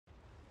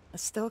I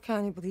still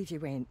can't believe you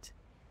went.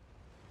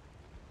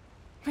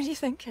 What are you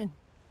thinking?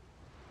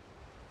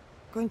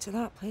 Going to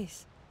that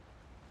place?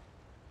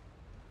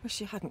 Wish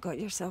you hadn't got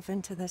yourself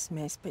into this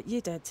mess, but you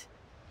did.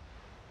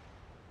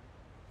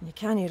 You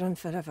can't run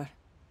forever.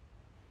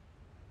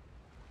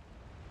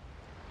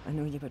 I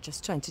know you were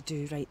just trying to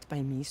do right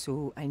by me,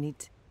 so I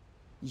need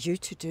you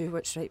to do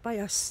what's right by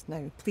us.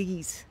 Now,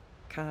 please,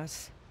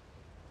 Kaz.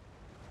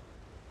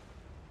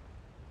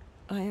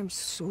 I am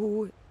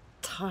so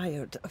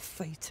tired of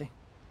fighting.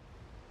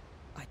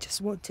 I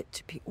just want it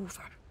to be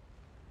over.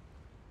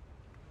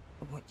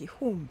 I want you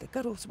home, the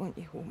girls want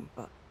you home,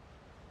 but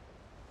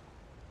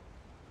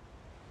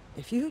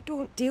if you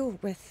don't deal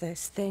with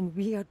this, then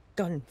we are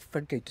done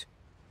for good.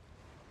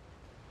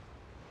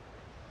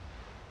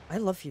 I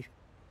love you,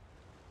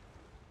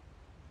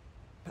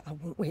 but I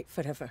won't wait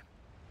forever.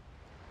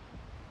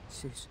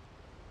 Suze.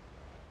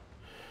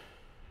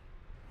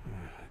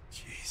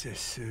 Jesus,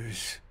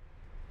 Suze.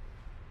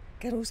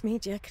 Girls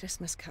made you a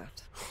Christmas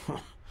card.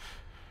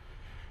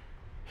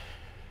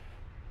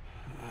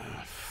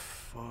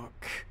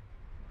 Fuck.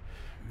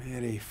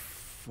 Merry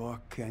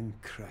fucking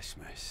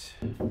Christmas.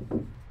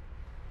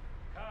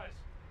 Kaz,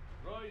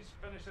 Roy's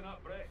finishing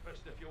up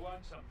breakfast if you want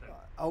something.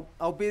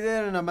 I'll be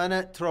there in a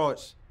minute,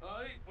 Trots.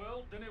 Aye,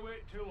 well, dinna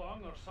wait too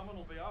long or someone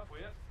will be off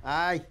with it.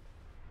 Aye.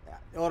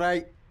 All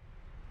right.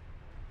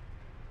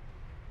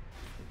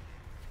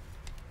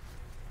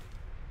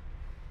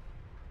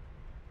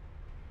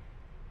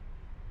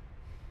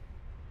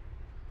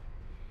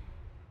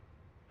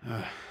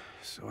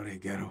 Sorry,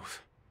 girls.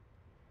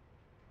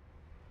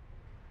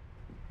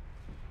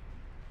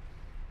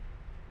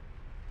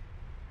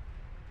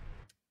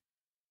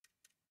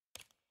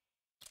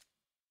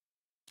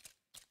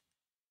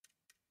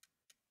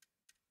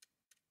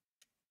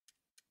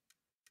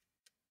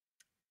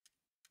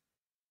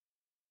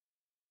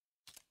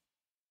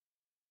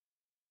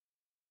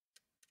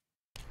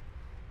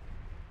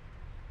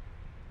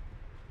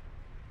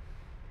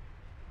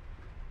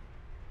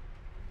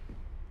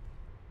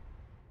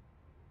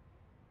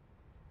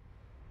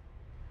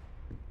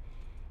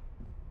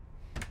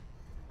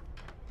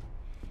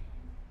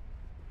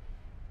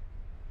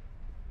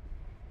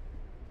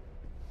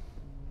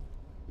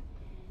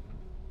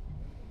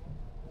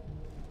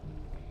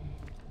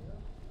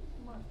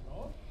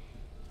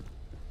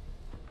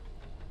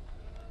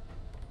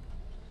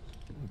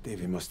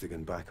 Davy must have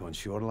gone back on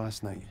shore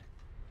last night.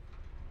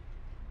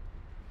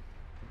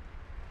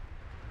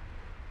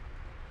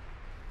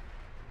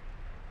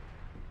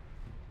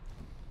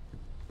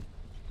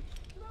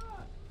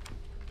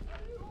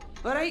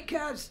 All right,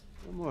 Kaz.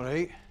 I'm all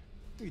right.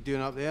 What are you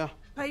doing up there?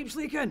 Pipe's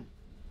leaking.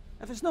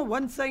 If it's not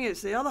one thing,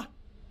 it's the other.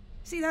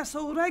 See this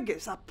whole rig?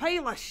 It's a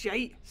pile of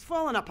shite. It's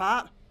falling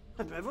apart.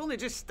 And we've only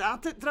just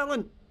started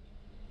drilling.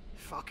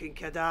 Fucking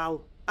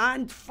Cadal.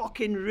 And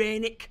fucking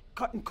Rennick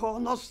cutting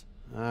corners.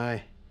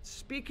 Aye.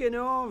 Speaking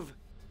of,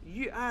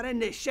 you are in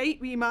the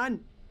shite, wee man.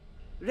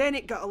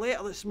 Rennick got a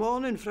letter this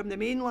morning from the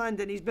mainland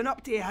and he's been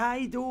up to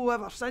high dough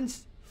ever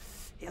since.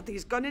 Heard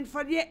he's gunning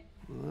for you.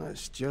 Well,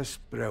 that's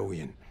just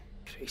brilliant.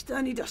 Christ,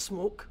 I need a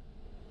smoke.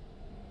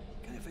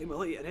 Can't find my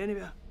lighter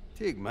anywhere.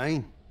 Take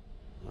mine.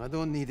 I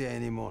don't need it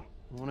anymore,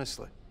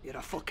 honestly. You're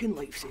a fucking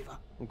lifesaver.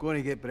 I'm going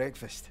to get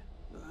breakfast.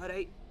 All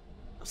right.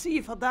 I'll see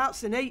you for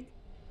darts tonight.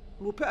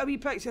 We'll put a wee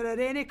picture of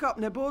Rennick up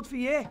on the board for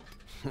you.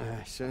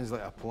 Sounds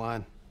like a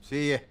plan.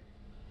 See ya.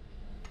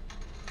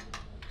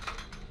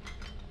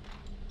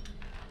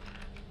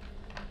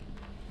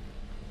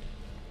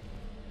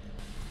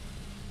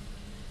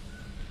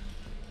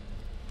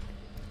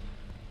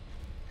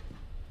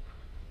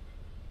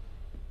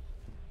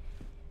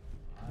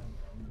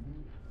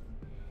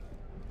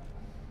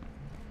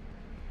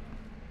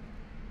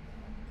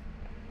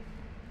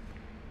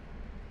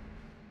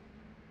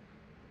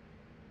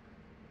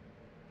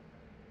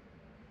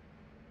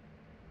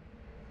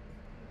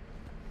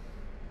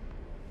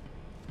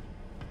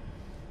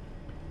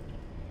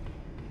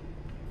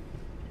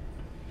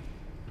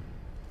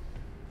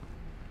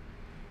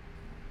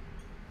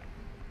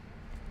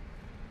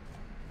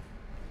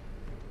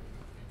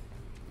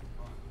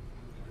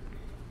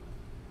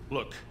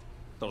 Look,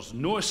 there's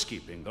no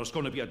escaping. There's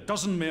going to be a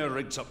dozen more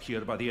rigs up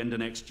here by the end of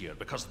next year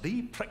because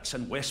they pricks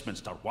in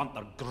Westminster want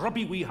their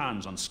grubby wee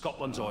hands on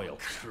Scotland's oil.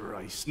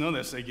 Christ, not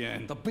this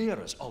again. The bear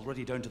is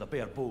already down to the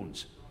bare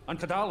bones, and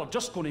Cadal are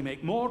just going to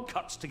make more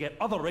cuts to get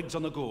other rigs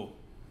on the go.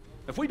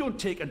 If we don't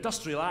take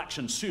industrial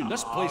action soon,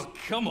 this place... Oh,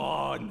 come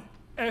on!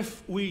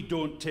 If we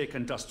don't take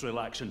industrial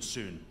action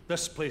soon,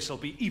 this place will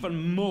be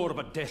even more of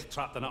a death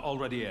trap than it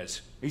already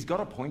is. He's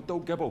got a point though,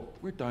 Gibbo.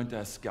 We're down to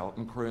a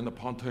skeleton crew in the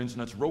pontoons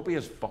and it's ropey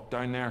as fuck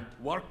down there.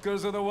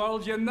 Workers of the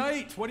world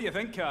unite! What do you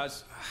think,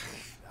 Kaz?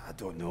 I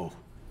don't know.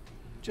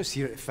 Just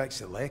here to fix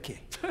the lecky.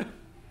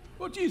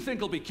 What do you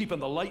think will be keeping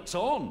the lights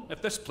on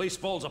if this place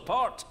falls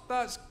apart?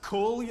 That's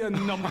coal, you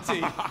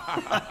numpty.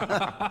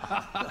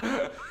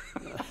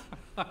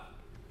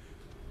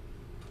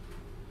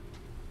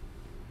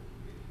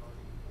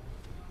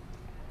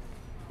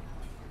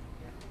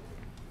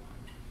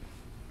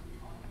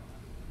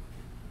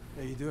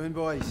 How you doing,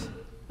 boys?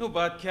 No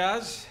bad,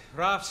 Kaz.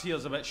 Raf's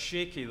here's a bit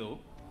shaky, though.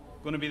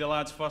 Going to be the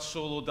lad's first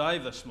solo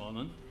dive this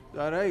morning.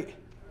 All right.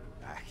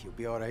 You'll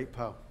be all right,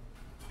 pal.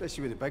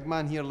 Especially with the big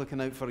man here looking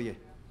out for you.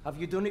 Have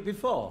you done it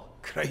before?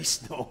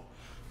 Christ, no.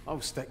 I'll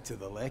stick to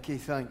the lecky,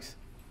 thanks.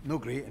 No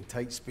great in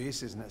tight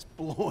spaces, and it's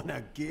blowing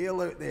a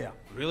gale out there.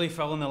 Really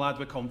filling the lad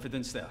with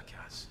confidence there,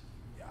 Kaz.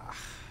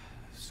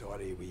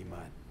 Sorry, wee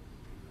man.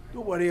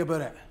 Don't worry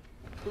about it.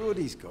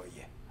 Brody's got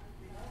you.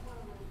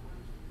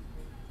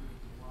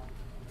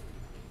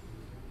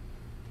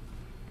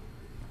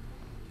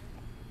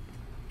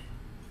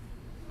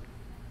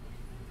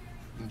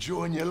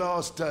 Enjoying your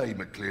last day,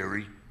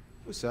 McCleary?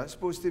 What's that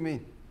supposed to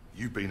mean?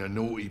 You've been a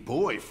naughty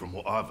boy, from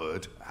what I've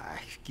heard.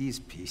 Gi's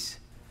peace.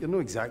 You're not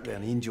exactly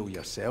an angel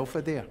yourself,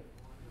 Adair.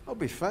 I'll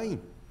be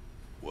fine.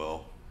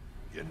 Well,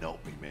 you'll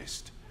not be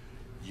missed.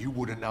 You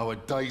wouldn't know a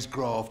day's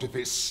graft if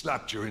it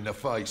slapped you in the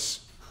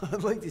face.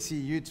 I'd like to see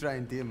you try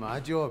and do my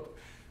job.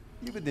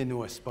 You wouldn't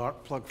know a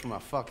spark plug from a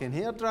fucking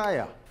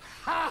hairdryer.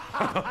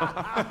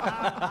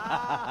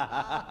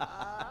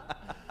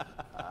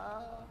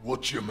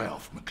 Watch your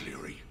mouth,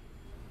 McCleary.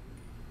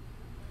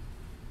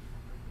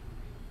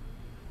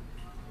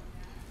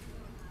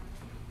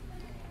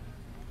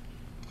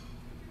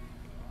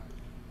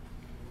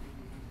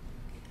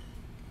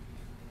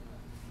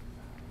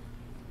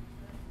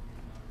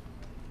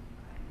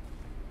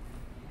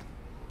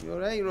 You all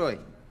right, Roy?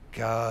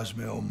 Cars,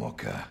 me old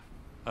mucker.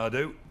 I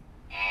do.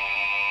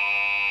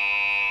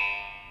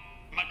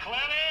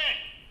 McCleary!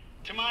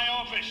 To my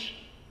office.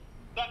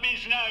 That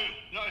means now,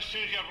 not as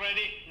soon as you're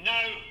ready.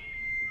 Now!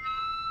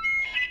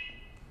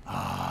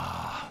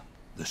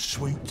 The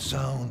sweet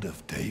sound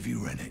of Davy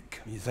Rennick.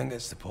 You think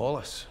it's the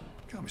Polis?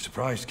 Can't be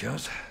surprised,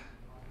 Kaz.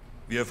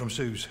 You heard from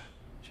Suze?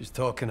 She's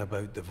talking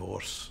about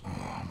divorce.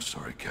 Oh, I'm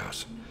sorry,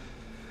 Kaz.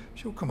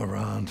 She'll come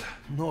around.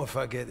 Not if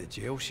I get the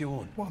jail she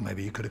won't. Well,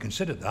 maybe you could have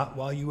considered that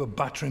while you were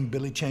battering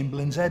Billy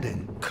Chamberlain's head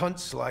in. Cunt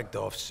slagged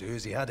off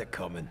Susie, had it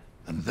coming.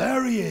 And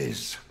there he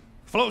is.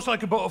 Floats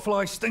like a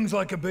butterfly, stings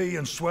like a bee,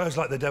 and swears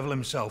like the devil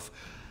himself.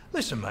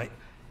 Listen, mate,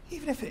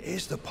 even if it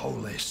is the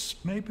police,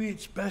 maybe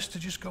it's best to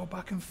just go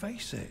back and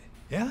face it,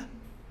 yeah?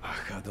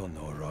 I don't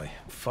know, Roy.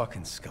 I'm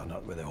fucking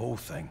scunnered with the whole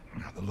thing.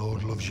 The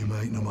Lord loves you,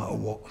 mate, no matter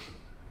what.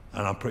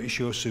 And I'm pretty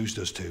sure Suze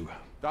does too.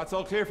 That's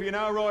all clear for you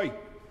now, Roy.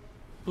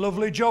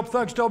 Lovely job,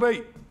 thanks,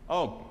 Dobby.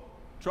 Oh,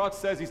 Trot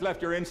says he's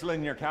left your insulin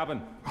in your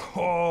cabin.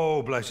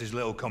 Oh, bless his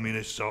little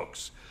communist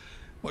socks.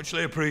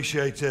 Muchly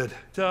appreciated.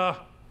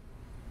 Ta.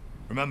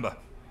 Remember,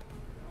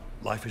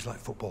 life is like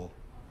football.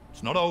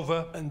 It's not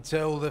over.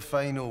 Until the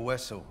final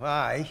whistle.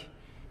 Aye.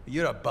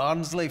 You're a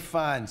Barnsley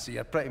fan, so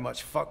you're pretty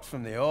much fucked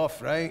from the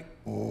off, right?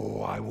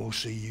 Oh, I will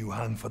see you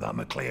hang for that,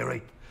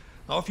 McCleary.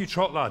 Off you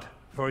trot, lad,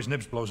 before his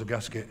nibs blows a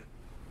gasket.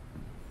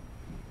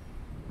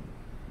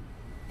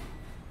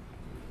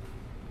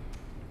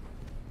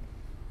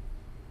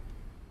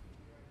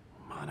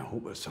 Man, I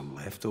hope there's some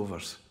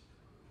leftovers.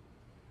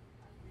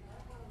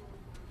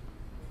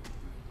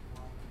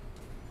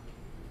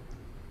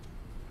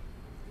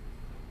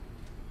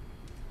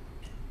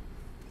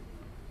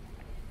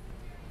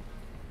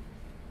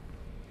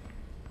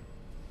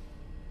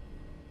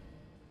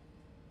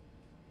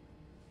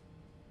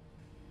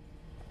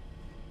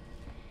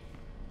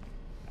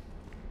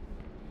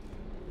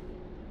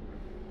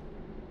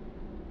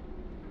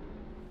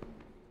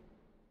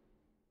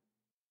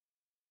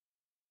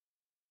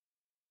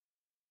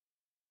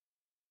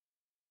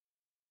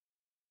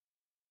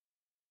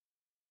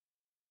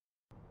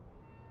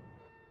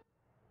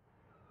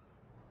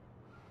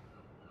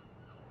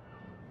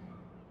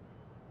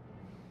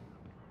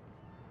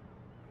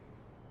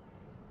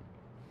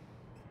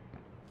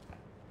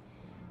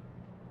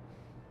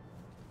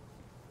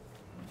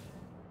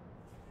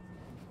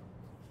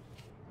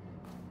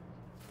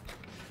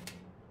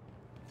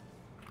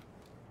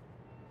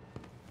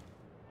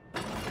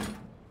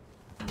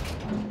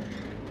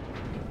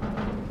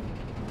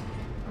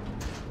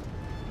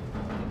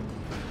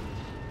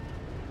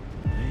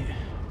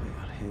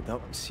 Head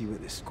up and see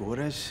what the score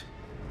is.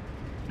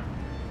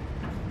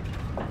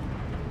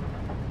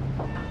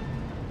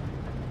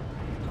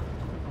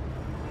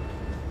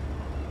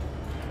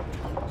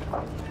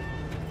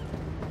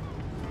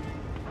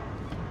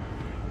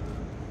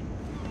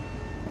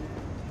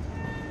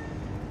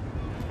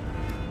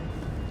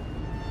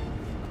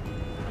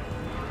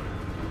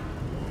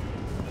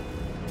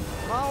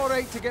 Am I all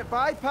right to get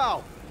by,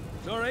 pal?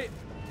 It's all right.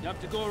 You have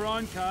to go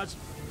around, Kaz.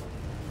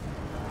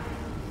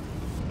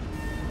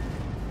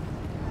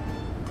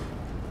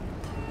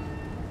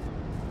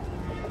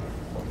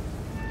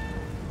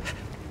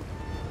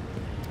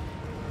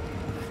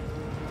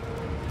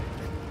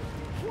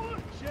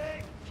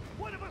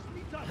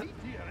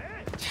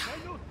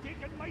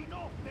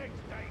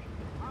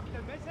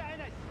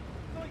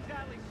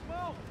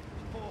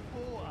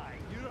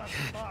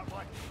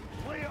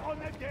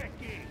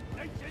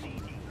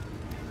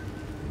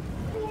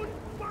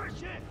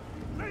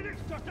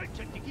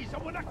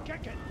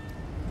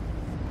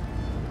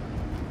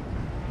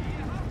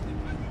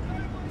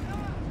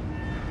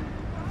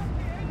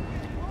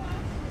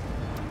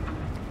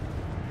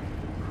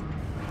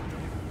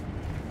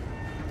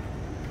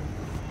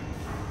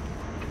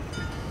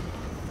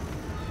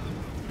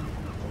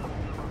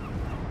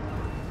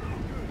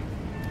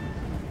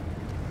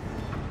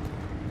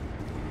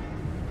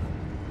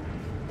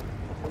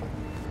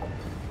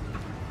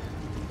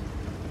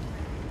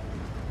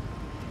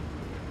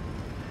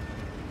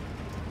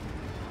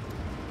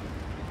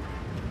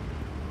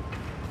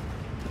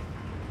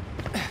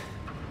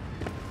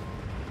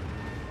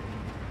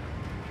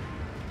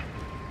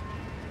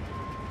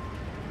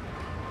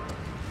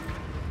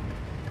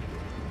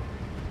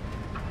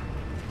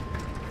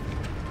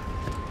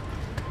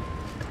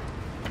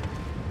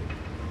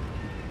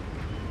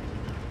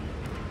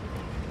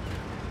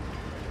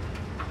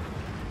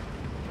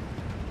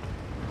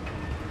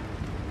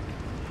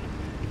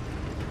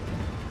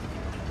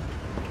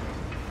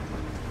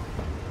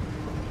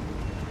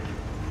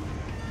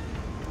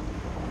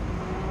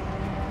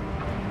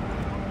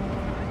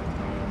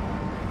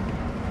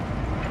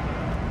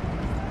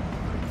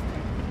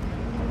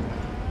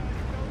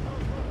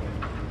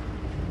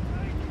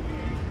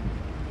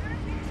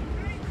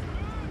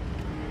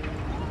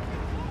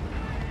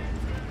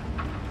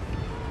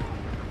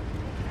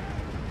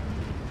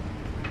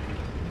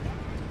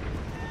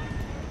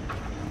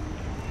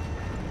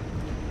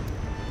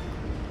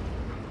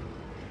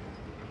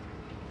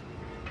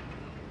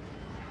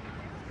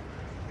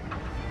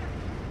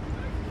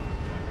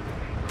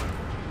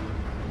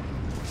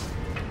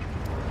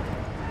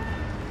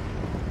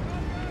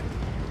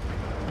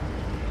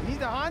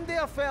 hand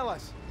there,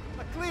 fellas?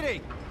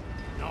 McCleary!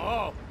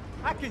 No,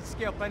 I can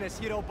scalp in this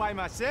here all by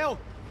myself.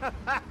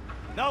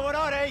 No, we're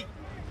all right.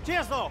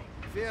 Cheers, though.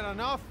 Fair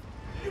enough.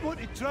 You want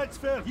to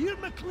transfer here,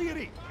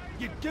 McCleary?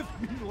 You'd give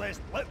me less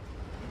lip.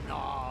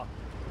 No,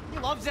 he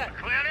loves it.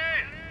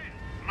 Clary!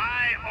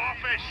 My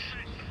office!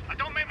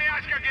 Don't make me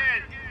ask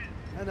again!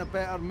 In a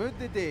better mood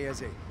today, is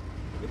he?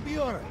 You'll be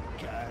alright,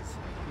 Kaz.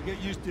 You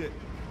get used to it.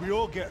 We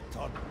all get a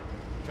turn.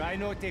 Try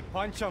not to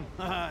punch him.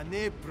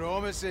 No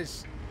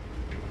promises.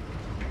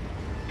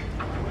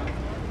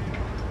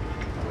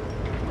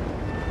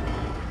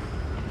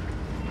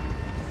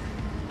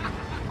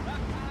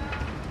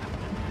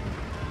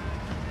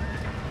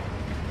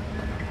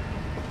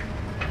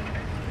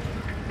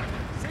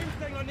 Same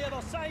thing on the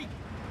other side.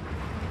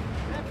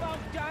 Left out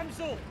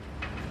damsel.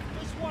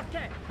 Just work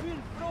it. To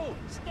and fro.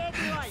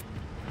 Steady like.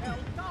 Well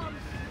done.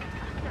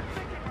 You're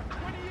thinking of a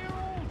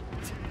 20-year-old.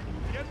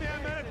 Give me a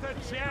minute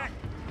to check.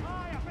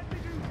 Aye, I bet they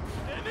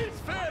do. It is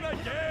fair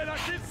again, I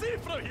can see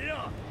from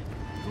here.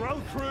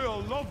 Grill crew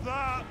will love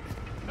that.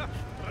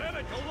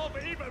 Rennick will love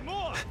it even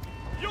more.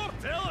 You're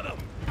telling him.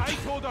 I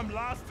told him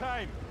last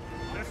time.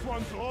 This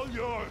one's all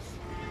yours.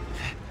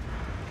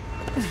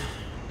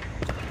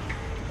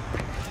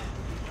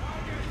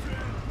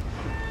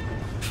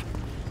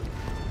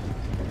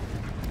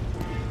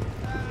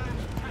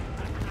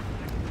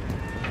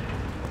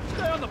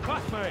 Stay on the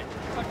path, mate.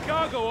 A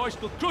cargo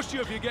hoist will crush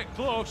you if you get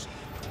close.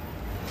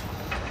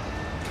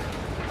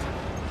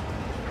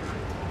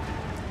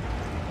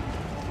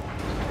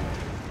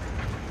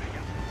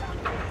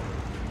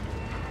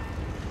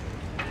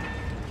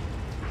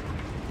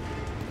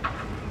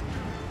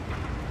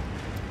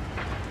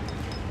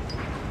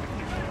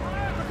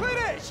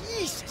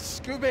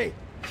 Jesus, Scooby!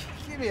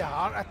 Give me a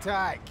heart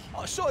attack.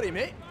 Oh, sorry,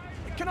 mate.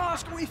 Can I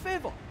ask a wee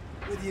favour?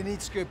 What do you need,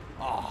 Scoob?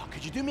 Oh,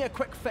 could you do me a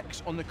quick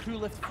fix on the crew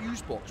lift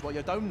fuse box while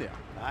you're down there?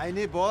 Aye,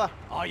 no bother.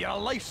 Oh, you're a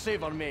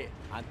lifesaver, mate.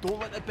 And don't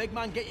let the big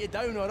man get you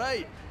down, all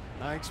right?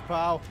 Thanks,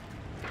 pal.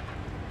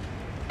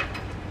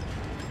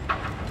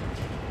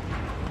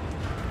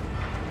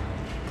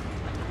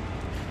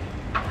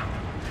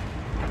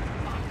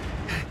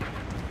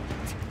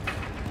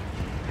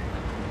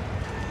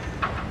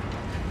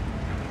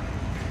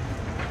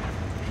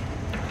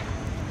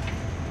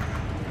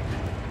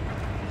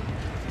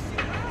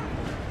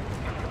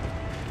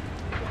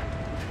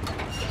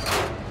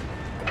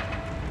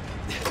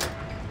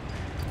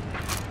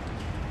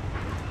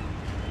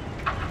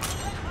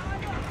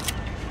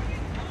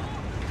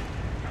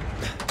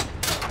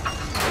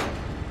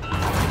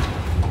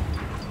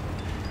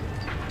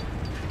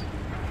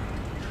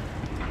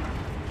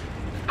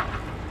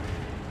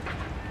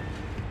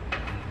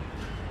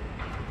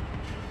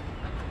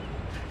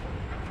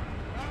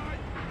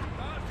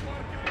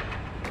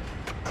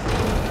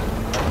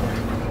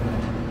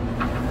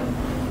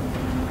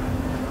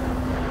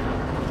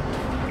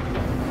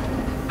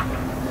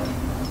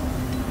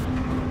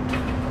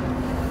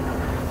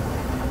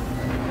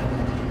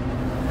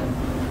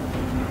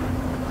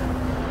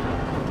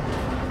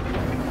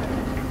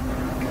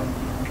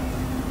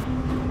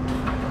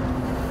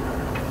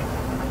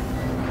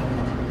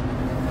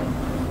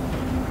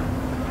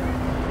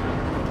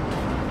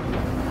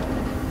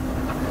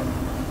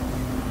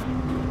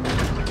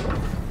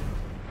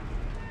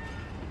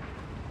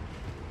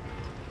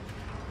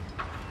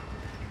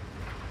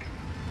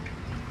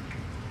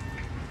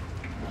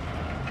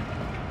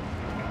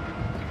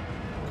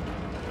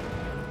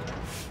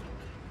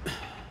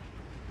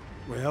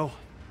 Well,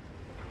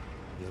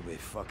 here we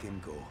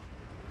fucking go.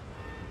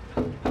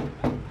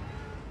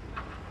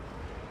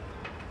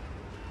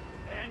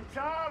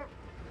 Enter!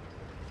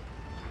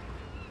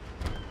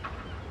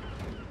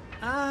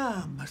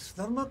 Ah,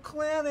 Mr.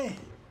 McCleary.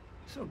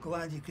 So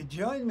glad you could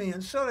join me,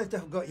 and sorry to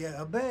have got you out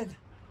of bed.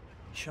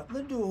 Shut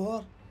the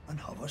door and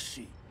have a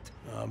seat.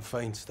 I'm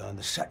fine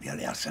standing. Sit your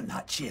ass in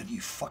that chair, you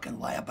fucking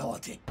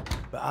liability.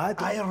 But I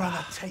don't... I run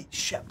a tight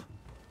ship. Do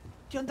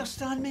you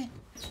understand me?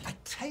 A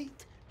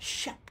tight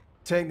ship.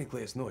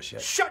 Technically, it's no shit.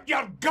 Shut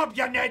your gob,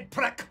 you Ned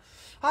prick!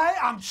 I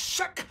am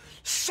sick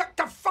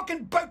to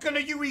fucking bouking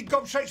of you wee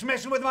gobshites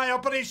messing with my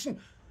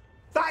operation.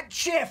 That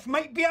chef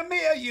might be a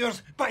mate of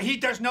yours, but he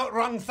does not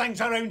run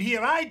things around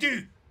here. I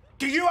do.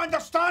 Do you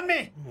understand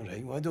me? All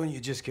right, why don't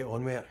you just get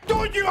on with it?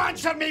 Don't you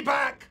answer me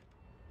back!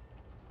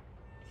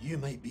 You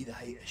might be the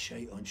height of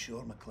shite on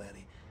shore,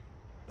 McCleary,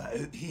 but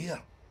out here,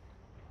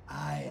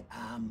 I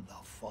am the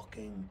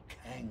fucking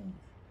king.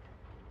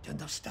 Do you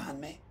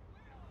understand me?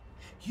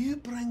 You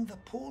bring the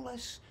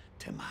police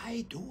to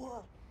my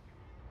door,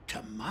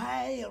 to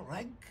my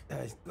rig.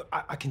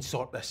 I can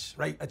sort this,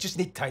 right? I just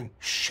need time.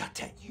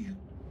 Shut it, you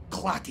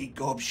clatty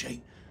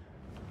gobshite.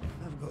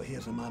 I've got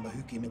here's a man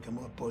who can make a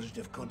more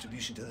positive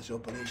contribution to this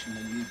operation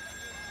than you.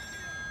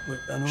 Look,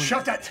 I know...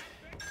 Shut it!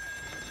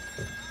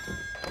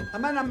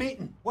 I'm in a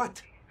meeting.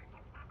 What?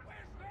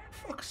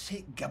 Fuck's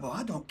sake, Gibbo,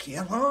 I don't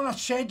care. We're on a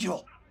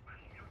schedule.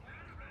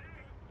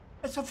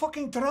 It's a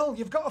fucking drill.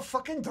 You've got a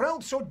fucking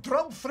drill, so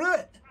drill through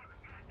it.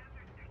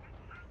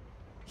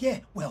 Yeah,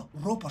 well,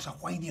 Roper's a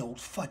whiny old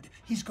fud.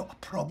 He's got a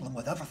problem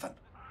with everything.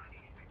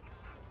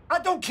 I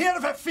don't care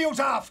if it feels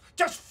off.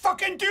 Just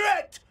fucking do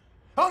it!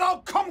 Or I'll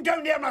come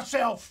down there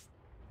myself!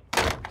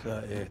 Is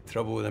that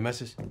trouble with the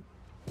missus?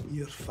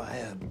 You're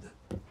fired.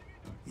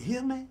 You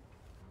hear me?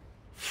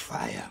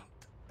 Fired.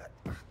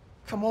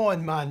 Come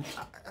on, man.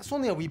 It's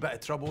only a wee bit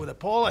of trouble with the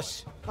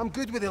polish. I'm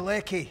good with the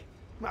lecky.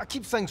 I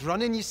keep things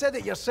running. You said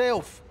it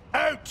yourself.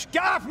 Out!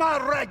 Get off my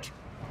rig!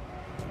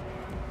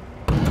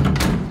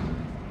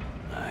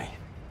 Aye.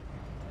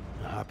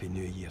 A happy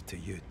new year to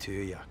you too,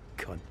 you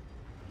cunt.